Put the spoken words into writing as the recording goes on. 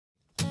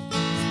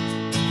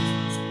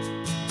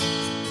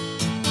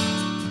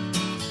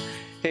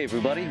Hey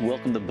everybody,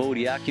 welcome to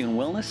Bodhi and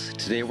Wellness.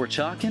 Today we're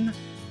talking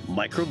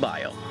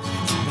microbiome.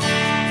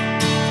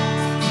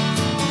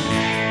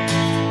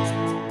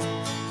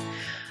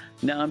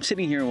 Now I'm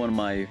sitting here in one of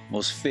my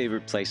most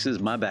favorite places,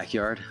 my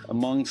backyard,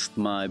 amongst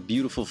my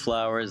beautiful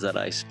flowers that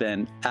I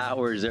spend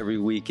hours every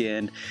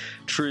weekend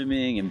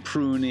trimming and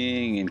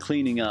pruning and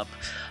cleaning up.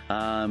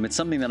 It's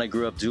something that I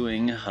grew up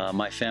doing.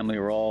 My family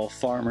were all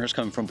farmers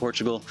coming from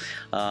Portugal,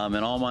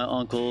 and all my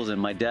uncles and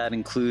my dad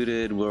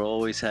included were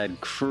always had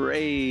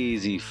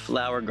crazy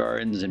flower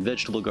gardens and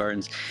vegetable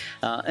gardens.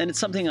 And it's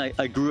something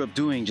I grew up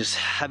doing, just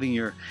having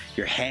your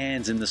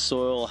hands in the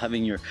soil,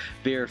 having your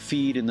bare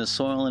feet in the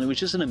soil, and it was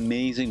just an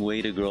amazing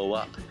way to grow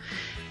up.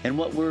 And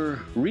what we're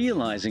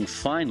realizing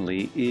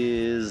finally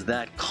is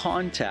that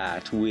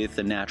contact with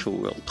the natural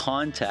world,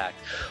 contact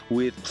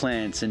with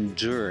plants and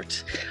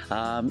dirt,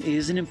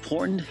 is an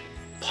important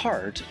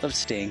part of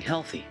staying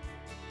healthy.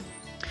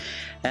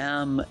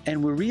 And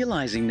we're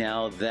realizing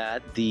now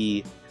that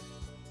the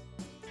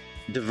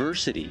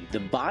diversity, the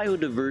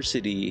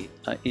biodiversity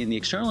in the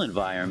external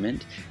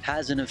environment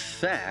has an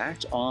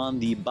effect on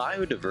the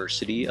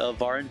biodiversity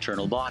of our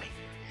internal body.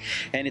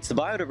 And it's the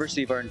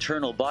biodiversity of our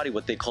internal body,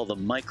 what they call the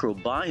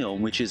microbiome,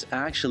 which is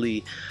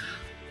actually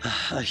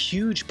a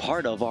huge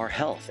part of our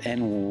health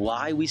and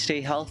why we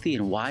stay healthy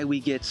and why we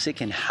get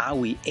sick and how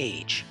we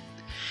age.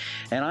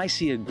 And I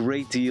see a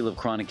great deal of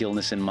chronic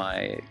illness in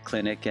my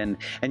clinic. And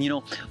you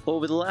know,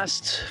 over the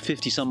last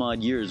 50 some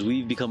odd years,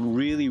 we've become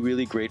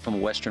really great from a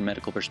Western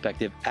medical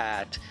perspective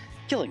at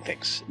killing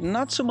things,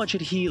 not so much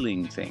at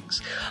healing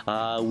things.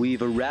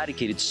 We've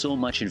eradicated so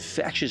much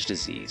infectious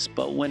disease,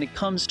 but when it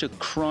comes to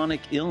chronic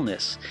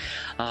illness,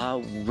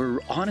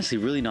 we're honestly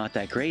really not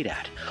that great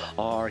at.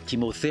 Our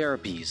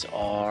chemotherapies,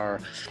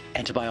 our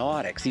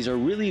antibiotics, these are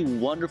really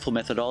wonderful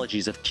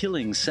methodologies of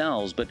killing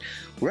cells, but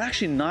we're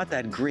actually not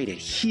that great at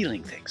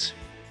healing things.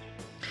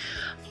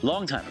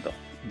 Long time ago,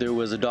 there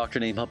was a doctor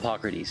named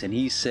Hippocrates, and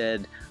he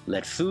said,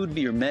 "Let food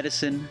be your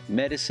medicine,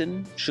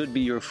 medicine should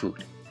be your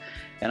food."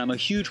 And I'm a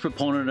huge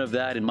proponent of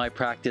that in my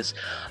practice.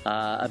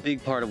 A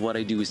big part of what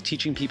I do is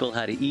teaching people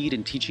how to eat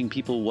and teaching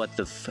people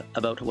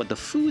about what the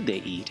food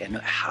they eat and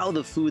how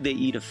the food they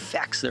eat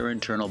affects their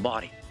internal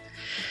body.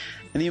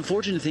 And the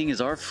unfortunate thing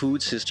is our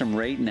food system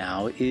right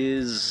now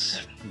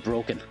is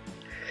broken.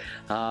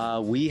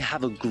 We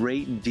have a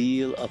great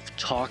deal of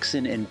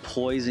toxin and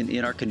poison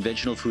in our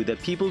conventional food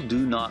that people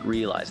do not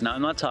realize. Now,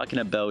 I'm not talking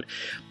about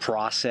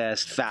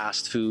processed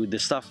fast food, the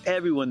stuff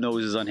everyone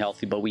knows is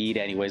unhealthy, but we eat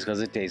anyways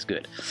because it tastes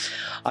good.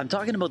 I'm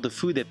talking about the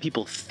food that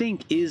people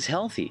think is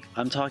healthy.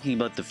 I'm talking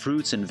about the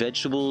fruits and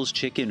vegetables,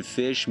 chicken,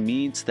 fish,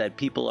 meats that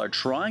people are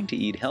trying to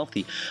eat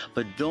healthy,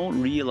 but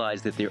don't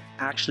realize that they're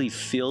actually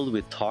filled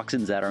with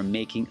toxins that are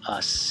making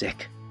us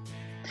sick.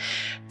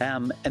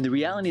 And the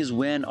reality is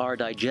when our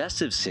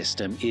digestive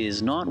system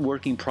is not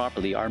working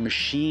properly, our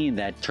machine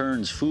that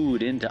turns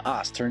food into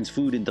us, turns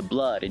food into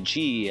blood and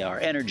chi, our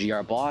energy,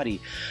 our body,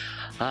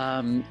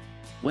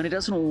 when it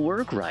doesn't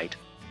work right,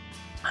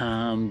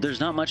 there's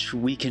not much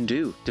we can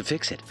do to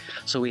fix it.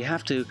 So we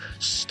have to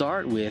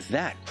start with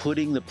that,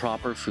 putting the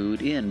proper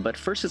food in. But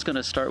first it's going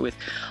to start with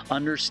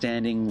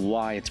understanding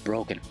why it's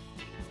broken.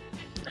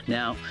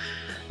 Now,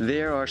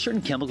 there are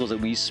certain chemicals that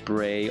we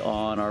spray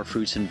on our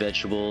fruits and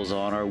vegetables,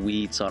 on our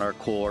wheats, on our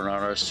corn,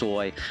 on our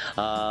soy,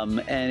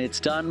 and it's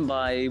done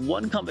by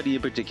one company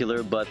in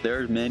particular, but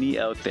there's many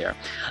out there.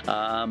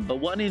 But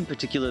one in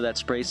particular that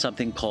sprays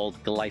something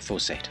called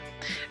glyphosate.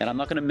 And I'm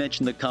not going to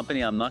mention the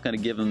company, I'm not going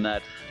to give them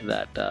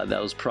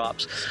those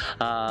props.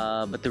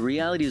 But the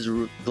reality is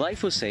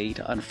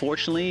glyphosate,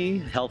 unfortunately,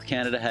 Health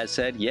Canada has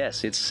said,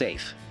 yes, it's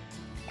safe.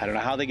 I don't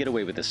know how they get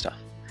away with this stuff.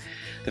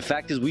 The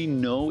fact is we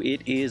know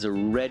it is a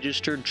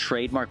registered,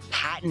 trademark,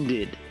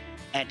 patented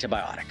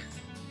antibiotic.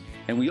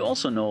 And we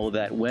also know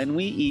that when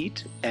we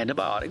eat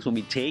antibiotics, when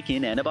we take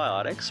in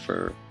antibiotics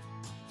for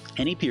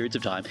any periods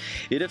of time,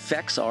 it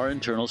affects our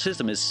internal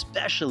system,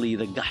 especially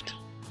the gut.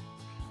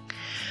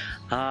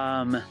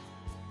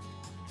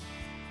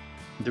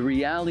 The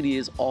reality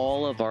is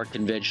all of our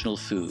conventional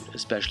food,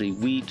 especially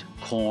wheat,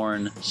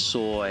 corn,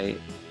 soy,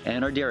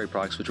 and our dairy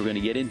products, which we're going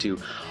to get into,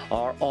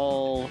 are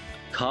all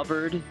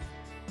covered,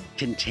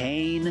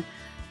 contain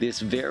this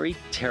very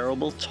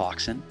terrible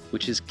toxin,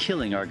 which is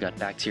killing our gut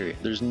bacteria.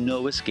 There's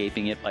no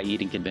escaping it by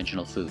eating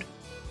conventional food.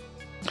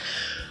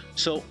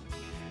 So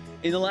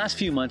in the last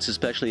few months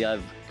especially,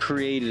 I've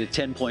created a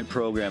 10-point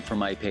program for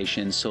my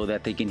patients so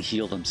that they can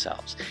heal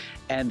themselves.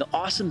 And the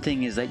awesome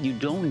thing is that you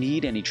don't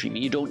need any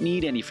treatment, you don't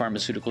need any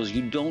pharmaceuticals,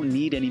 you don't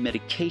need any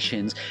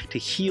medications to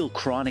heal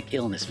chronic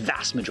illness,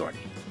 vast majority.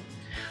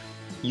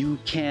 You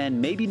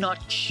can maybe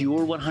not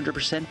cure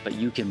 100%, but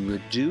you can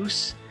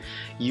reduce,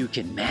 you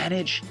can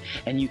manage,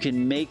 and you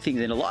can make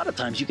things, and a lot of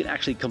times you can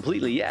actually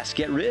completely, yes,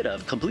 get rid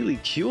of, completely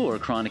cure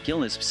chronic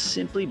illness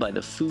simply by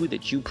the food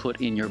that you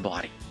put in your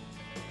body.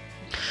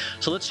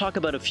 So let's talk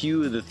about a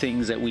few of the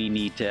things that we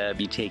need to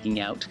be taking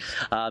out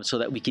so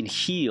that we can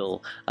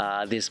heal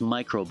this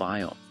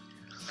microbiome.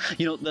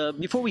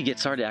 Before we get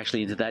started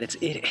actually into that,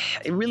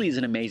 it really is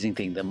an amazing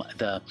thing,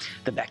 the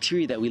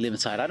bacteria that we live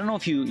inside. I don't know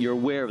if you're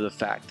aware of the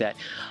fact that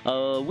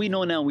we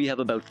know now we have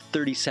about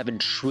 37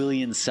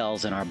 trillion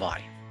cells in our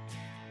body.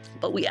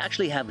 But we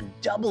actually have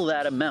double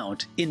that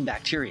amount in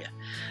bacteria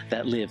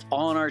that live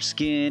on our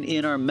skin,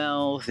 in our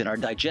mouth, in our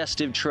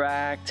digestive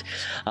tract,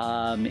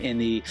 in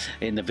the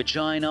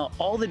vagina,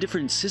 all the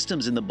different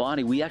systems in the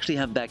body. We actually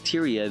have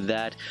bacteria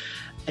that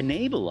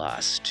enable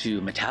us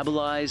to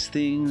metabolize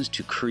things,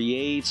 to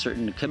create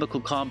certain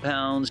chemical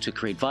compounds, to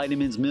create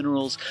vitamins,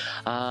 minerals.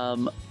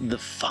 The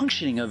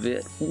functioning of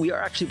it, we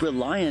are actually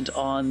reliant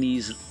on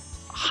these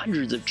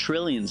hundreds of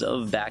trillions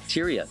of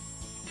bacteria.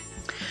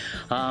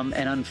 And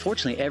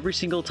unfortunately, every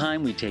single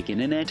time we take in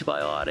an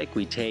antibiotic,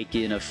 we take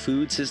in a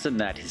food system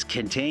that is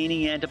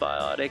containing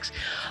antibiotics,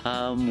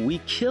 we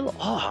kill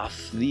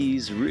off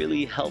these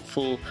really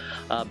helpful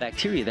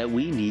bacteria that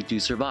we need to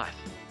survive.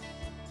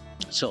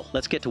 So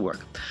let's get to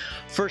work.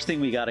 First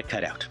thing we got to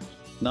cut out.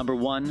 Number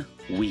one,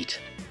 wheat.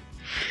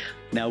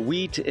 Now,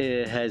 wheat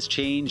has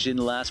changed in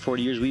the last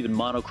 40 years. We've been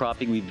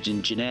monocropping. We've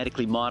been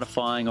genetically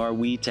modifying our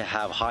wheat to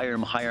have higher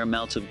and higher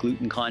amounts of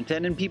gluten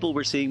content. And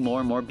we're seeing more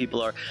and more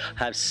people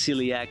have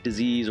celiac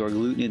disease or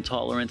gluten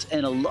intolerance.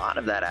 And a lot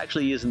of that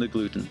actually isn't the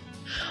gluten.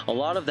 A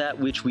lot of that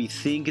which we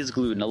think is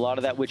gluten, a lot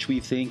of that which we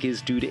think is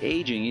due to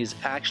aging is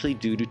actually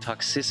due to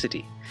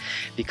toxicity,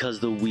 because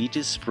the wheat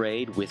is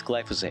sprayed with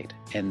glyphosate,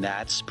 and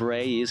that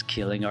spray is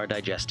killing our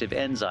digestive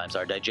enzymes,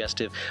 our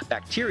digestive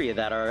bacteria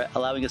that are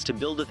allowing us to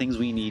build the things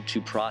we need to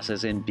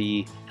process and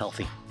be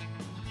healthy.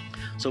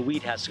 So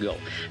wheat has to go.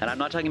 And I'm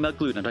not talking about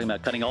gluten, I'm talking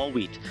about cutting all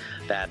wheat.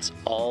 That's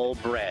all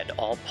bread,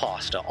 all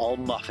pasta, all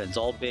muffins,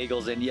 all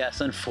bagels, and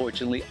yes,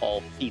 unfortunately,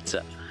 all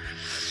pizza.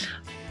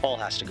 All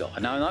has to go.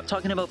 Now, I'm not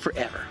talking about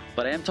forever,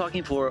 but I am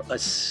talking for a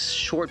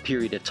short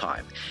period of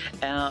time.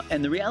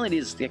 And the reality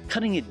is that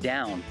cutting it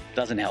down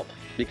doesn't help,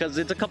 because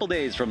it's a couple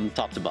days from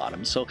top to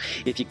bottom. So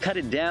if you cut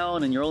it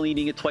down and you're only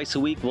eating it twice a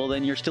week, well,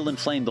 then you're still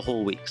inflamed the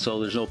whole week.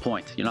 So there's no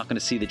point. You're not going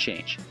to see the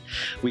change.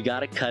 We got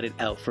to cut it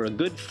out for a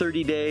good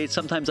 30 days,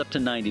 sometimes up to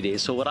 90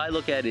 days. So what I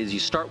look at is you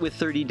start with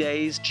 30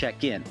 days,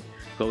 check in.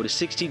 Go to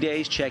 60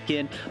 days, check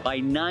in. By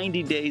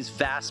 90 days,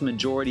 vast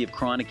majority of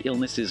chronic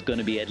illness is going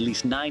to be at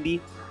least 90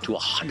 to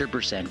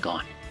 100%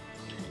 gone.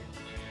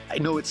 I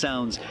know it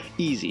sounds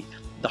easy.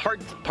 The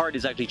hard part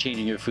is actually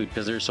changing your food,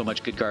 because there's so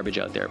much good garbage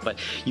out there, but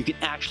you can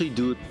actually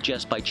do it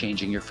just by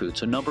changing your food.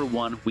 So number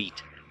one,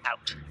 wheat,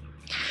 out.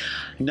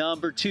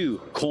 Number two,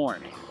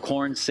 corn.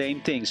 Corn,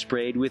 same thing,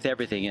 sprayed with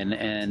everything.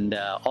 And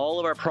all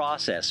of our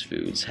processed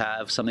foods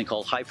have something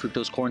called high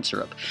fructose corn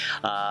syrup.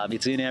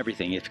 It's in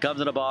everything. If it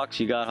comes in a box,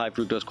 you got high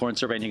fructose corn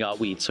syrup and you got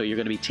wheat. So you're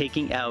going to be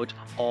taking out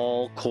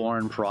all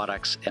corn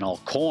products and all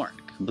corn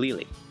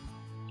completely.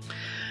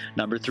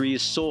 Number three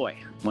is soy.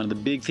 One of the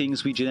big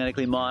things we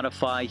genetically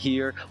modify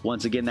here.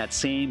 Once again, that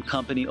same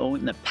company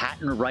owning the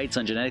patent rights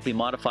on genetically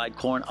modified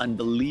corn.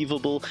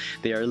 Unbelievable.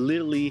 They are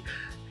literally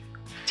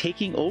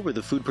taking over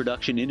the food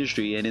production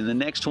industry, and in the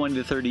next 20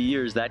 to 30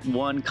 years, that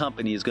one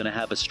company is going to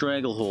have a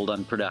stranglehold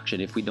on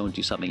production if we don't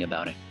do something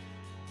about it.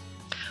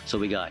 So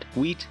we got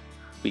wheat,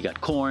 we got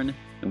corn,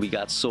 and we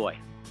got soy.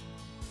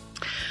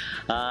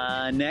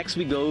 Next,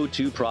 we go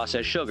to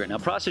processed sugar. Now,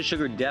 processed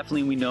sugar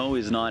definitely we know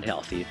is not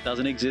healthy. It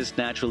doesn't exist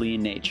naturally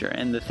in nature.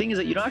 And the thing is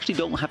that you actually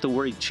don't have to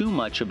worry too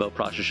much about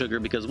processed sugar,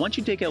 because once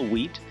you take out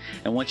wheat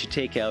and once you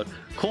take out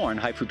corn,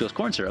 high fructose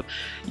corn syrup,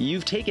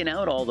 you've taken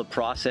out all the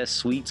processed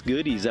sweets,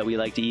 goodies that we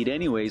like to eat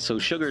anyway. So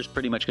sugar is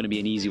pretty much going to be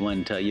an easy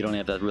one. You don't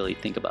have to really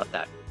think about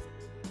that.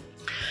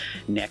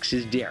 Next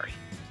is dairy.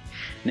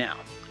 Now,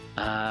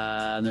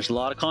 there's a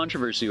lot of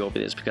controversy over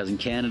this, because in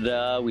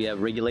Canada we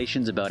have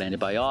regulations about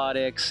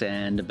antibiotics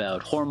and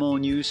about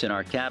hormone use in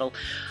our cattle.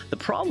 The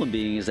problem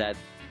being is that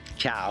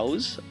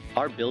cows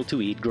are built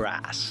to eat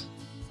grass.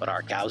 But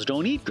our cows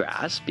don't eat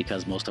grass,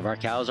 because most of our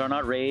cows are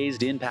not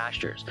raised in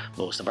pastures.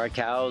 Most of our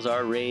cows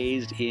are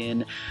raised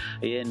in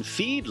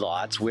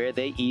feedlots where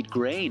they eat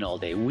grain all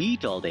day,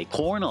 wheat all day,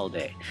 corn all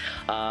day.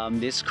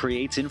 This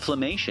creates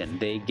inflammation.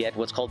 They get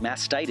what's called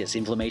mastitis,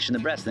 inflammation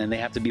in the breast, and then they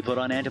have to be put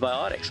on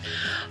antibiotics.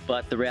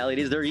 But the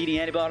reality is they're eating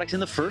antibiotics in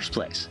the first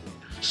place.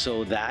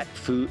 So that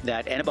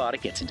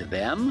antibiotic gets into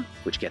them,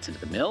 which gets into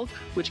the milk,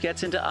 which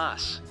gets into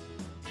us.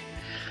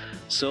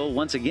 So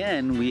once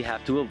again, we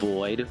have to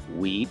avoid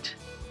wheat,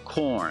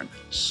 corn,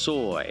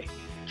 soy,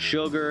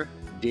 sugar,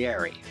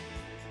 dairy.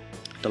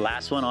 The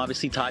last one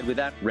obviously tied with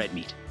that, red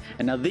meat.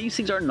 And now these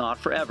things are not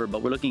forever,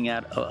 but we're looking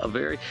at a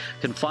very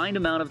confined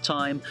amount of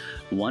time,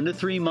 1 to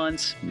 3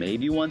 months,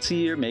 maybe once a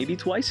year, maybe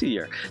twice a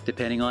year,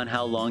 depending on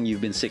how long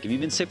you've been sick. If you've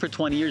been sick for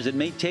 20 years, it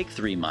may take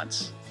 3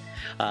 months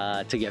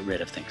to get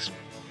rid of things.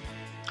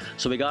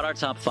 So we got our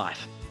top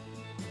 5.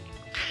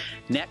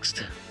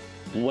 Next,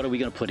 what are we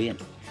going to put in?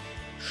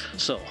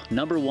 So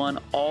number one,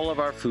 all of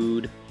our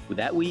food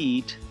that we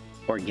eat,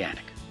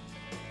 organic.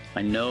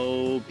 I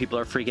know people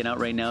are freaking out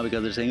right now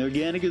because they're saying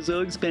organic is so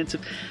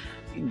expensive.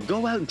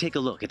 go out and take a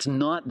look. It's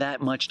not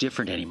that much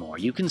different anymore.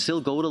 You can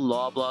still go to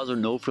Loblaws or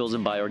No Frills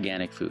and buy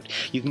organic food.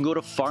 You can go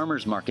to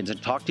farmers markets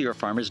and talk to your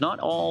farmers. Not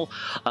all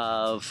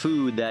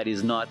food that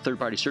is not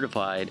third-party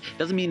certified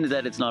doesn't mean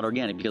that it's not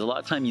organic, because a lot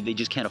of times they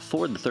just can't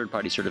afford the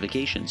third-party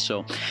certification.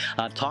 So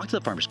talk to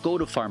the farmers. Go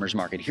to farmers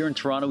market. Here in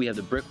Toronto, we have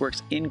the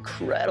Brickworks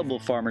incredible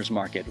farmers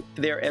market.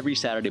 They're every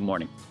Saturday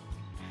morning.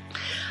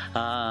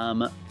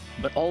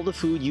 But all the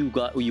food you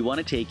want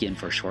to take in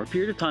for a short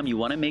period of time, you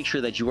want to make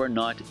sure that you are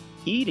not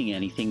eating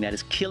anything that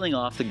is killing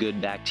off the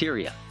good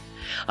bacteria.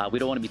 We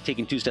don't want to be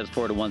taking 2 steps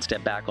forward and 1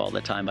 step back all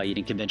the time by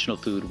eating conventional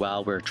food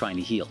while we're trying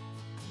to heal.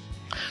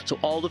 So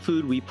all the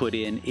food we put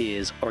in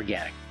is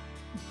organic,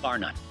 bar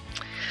none.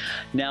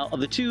 Now, of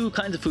the 2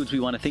 kinds of foods we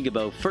want to think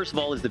about, first of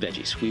all is the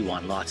veggies. We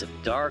want lots of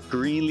dark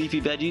green leafy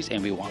veggies,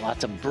 and we want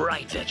lots of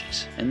bright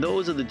veggies. And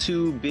those are the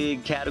 2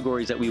 big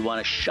categories that we want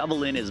to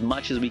shovel in as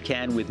much as we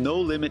can with no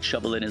limit.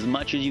 Shovel in as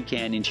much as you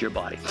can into your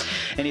body.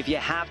 And if you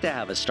have to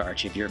have a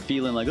starch, if you're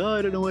feeling like, oh,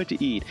 I don't know what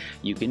to eat,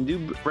 you can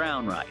do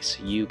brown rice,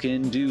 you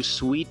can do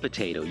sweet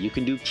potato, you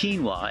can do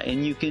quinoa,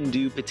 and you can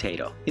do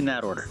potato, in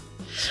that order.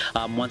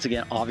 Once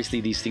again,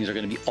 obviously these things are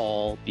going to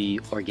all be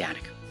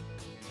organic.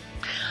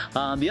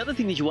 The other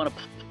thing that you want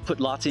to put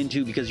lots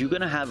into, because you're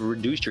going to have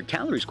reduced your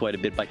calories quite a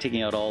bit by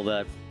taking out all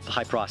the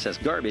high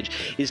processed garbage,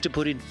 is to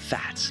put in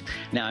fats.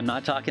 Now, I'm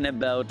not talking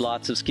about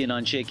lots of skin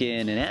on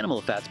chicken and animal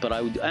fats, but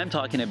I'm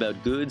talking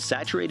about good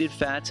saturated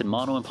fats and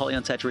mono and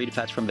polyunsaturated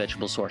fats from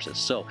vegetable sources.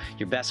 So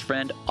your best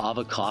friend,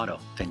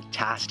 avocado,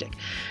 fantastic.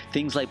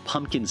 Things like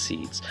pumpkin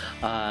seeds,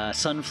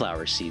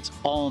 sunflower seeds,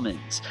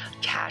 almonds,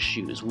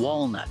 cashews,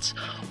 walnuts,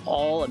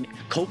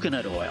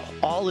 coconut oil,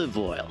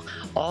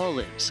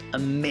 olives,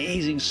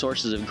 amazing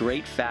sources of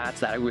great fats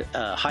that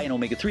are high in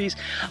omega-3s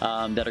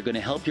that are going to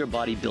help your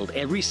body build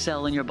every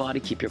cell in your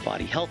body, keep your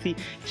body healthy,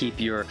 keep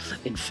your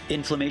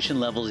inflammation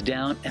levels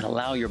down, and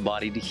allow your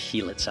body to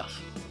heal itself.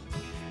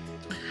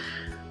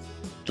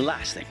 The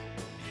last thing,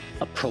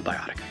 a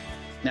probiotic.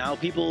 Now,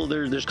 people,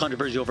 there's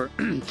controversy over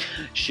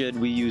should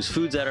we use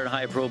foods that are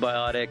high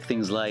probiotic,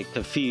 things like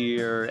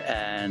kefir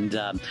and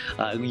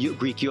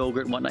Greek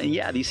yogurt and whatnot.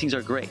 Yeah, these things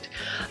are great,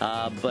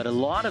 but a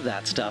lot of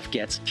that stuff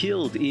gets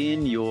killed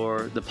in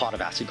the pot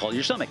of acid called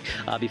your stomach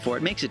before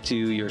it makes it to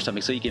your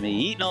stomach. So you can be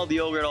eating all the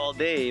yogurt all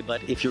day,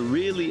 but if you're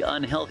really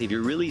unhealthy, if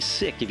you're really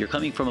sick, if you're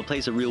coming from a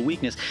place of real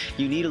weakness,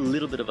 you need a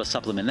little bit of a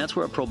supplement. That's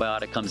where a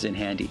probiotic comes in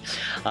handy.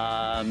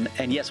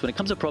 And yes, when it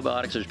comes to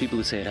probiotics, there's people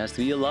who say it has to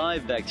be a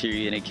live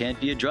bacteria and it can't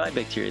be a dry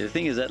bacteria. The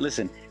thing is that,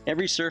 listen,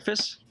 every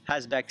surface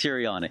has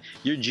bacteria on it.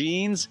 Your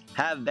genes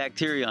have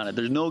bacteria on it.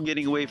 There's no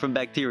getting away from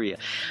bacteria.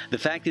 The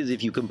fact is,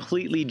 if you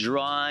completely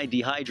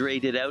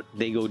dehydrate it out,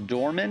 they go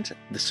dormant.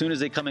 As soon as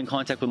they come in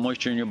contact with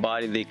moisture in your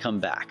body, they come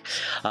back.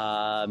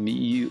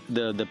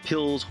 The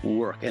pills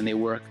work, and they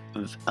work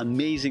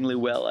amazingly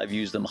well. I've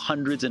used them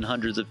hundreds and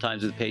hundreds of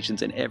times with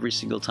patients, and every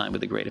single time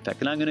with a great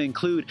effect. And I'm going to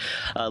include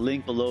a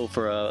link below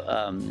for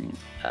a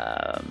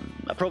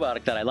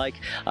probiotic that I like.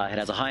 It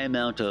has a high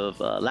amount of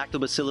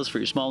lactobacillus for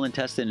your small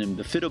intestine and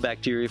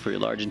bifidobacteria for your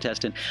large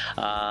intestine.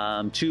 2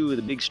 of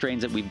the big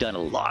strains that we've done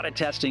a lot of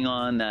testing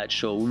on that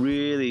show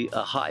really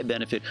a high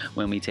benefit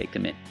when we take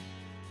them in.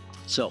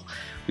 So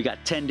we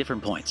got 10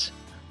 different points.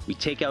 We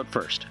take out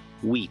first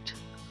wheat,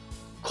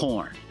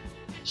 corn,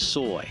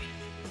 soy,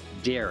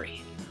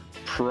 dairy,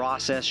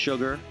 processed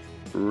sugar,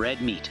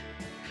 red meat.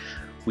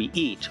 We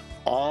eat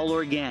all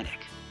organic.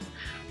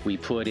 We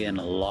put in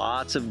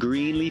lots of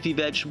green leafy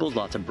vegetables,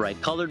 lots of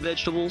bright colored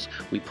vegetables.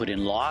 We put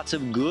in lots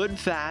of good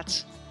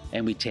fats,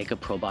 and we take a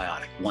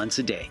probiotic once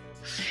a day.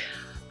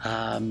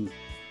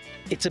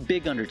 It's a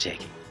big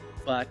undertaking,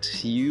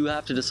 but you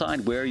have to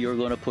decide where you're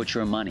going to put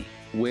your money.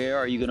 Where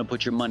are you going to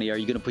put your money? Are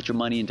you going to put your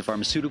money into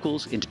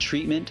pharmaceuticals, into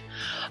treatment?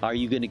 Are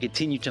you going to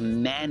continue to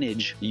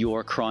manage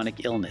your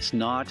chronic illness?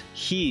 Not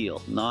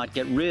heal, not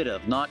get rid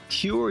of, not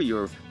cure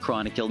your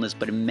chronic illness,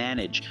 but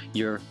manage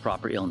your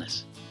proper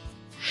illness.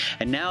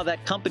 And now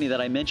that company that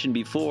I mentioned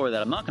before,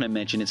 that I'm not going to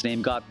mention its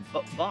name, got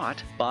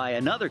bought by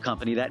another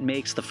company that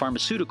makes the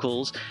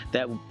pharmaceuticals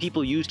that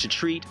people use to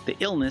treat the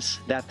illness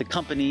that the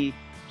company,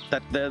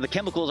 that the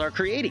chemicals are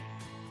creating.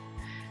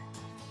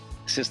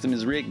 The system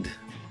is rigged.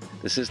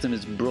 The system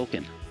is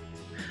broken.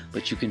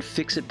 But you can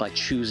fix it by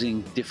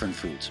choosing different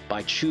foods,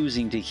 by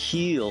choosing to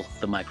heal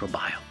the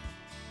microbiome.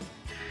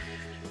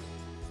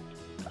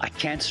 I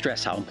can't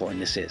stress how important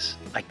this is.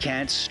 I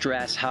can't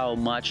stress how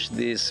much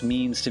this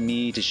means to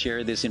me to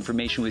share this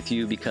information with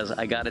you, because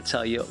I got to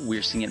tell you,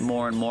 we're seeing it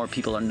more and more.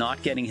 People are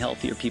not getting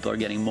healthier. People are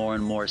getting more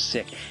and more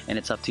sick, and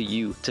it's up to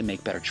you to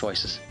make better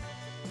choices.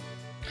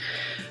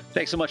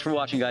 Thanks so much for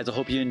watching, guys. I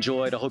hope you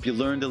enjoyed. I hope you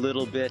learned a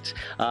little bit.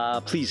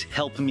 Please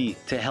help me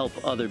to help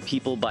other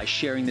people by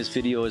sharing this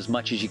video as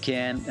much as you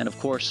can. And of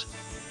course,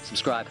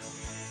 subscribe.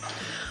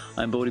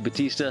 I'm Bodhi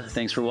Batista.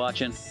 Thanks for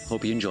watching.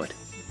 Hope you enjoyed.